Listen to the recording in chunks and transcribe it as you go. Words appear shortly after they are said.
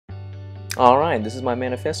Alright, this is my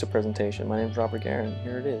Manifesto presentation. My name is Robert Guerin.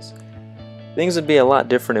 Here it is. Things would be a lot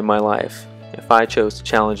different in my life if I chose to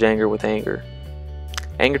challenge anger with anger.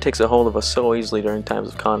 Anger takes a hold of us so easily during times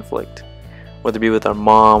of conflict. Whether it be with our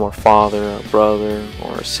mom, our father, our brother,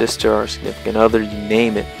 or our sister, our significant other, you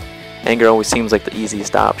name it. Anger always seems like the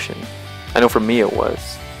easiest option. I know for me it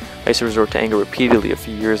was. I used to resort to anger repeatedly a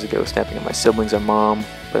few years ago, snapping at my siblings or mom,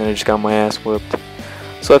 but then I just got my ass whooped.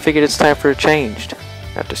 So I figured it's time for a change.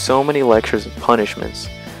 After so many lectures and punishments,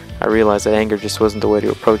 I realized that anger just wasn't the way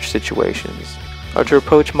to approach situations, or to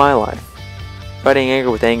approach my life. Fighting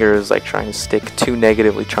anger with anger is like trying to stick two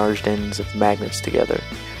negatively charged ends of magnets together.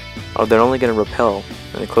 Or they're only going to repel,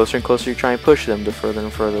 and the closer and closer you try and push them, the further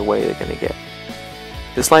and further away they're going to get.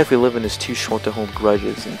 This life we live in is too short to hold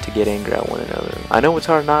grudges and to get angry at one another. I know it's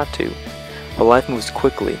hard not to, but life moves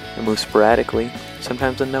quickly, it moves sporadically,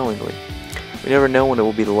 sometimes unknowingly. We never know when it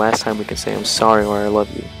will be the last time we can say I'm sorry or I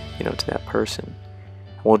love you, to that person.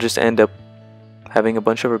 And we'll just end up having a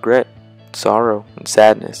bunch of regret, sorrow, and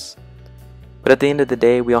sadness. But at the end of the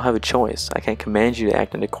day, we all have a choice. I can't command you to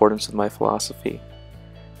act in accordance with my philosophy.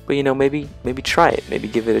 But maybe try it, maybe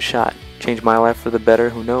give it a shot. Change my life for the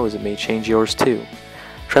better, who knows, it may change yours too.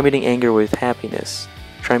 Try meeting anger with happiness.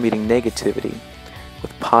 Try meeting negativity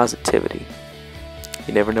with positivity.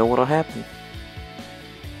 You never know what'll happen.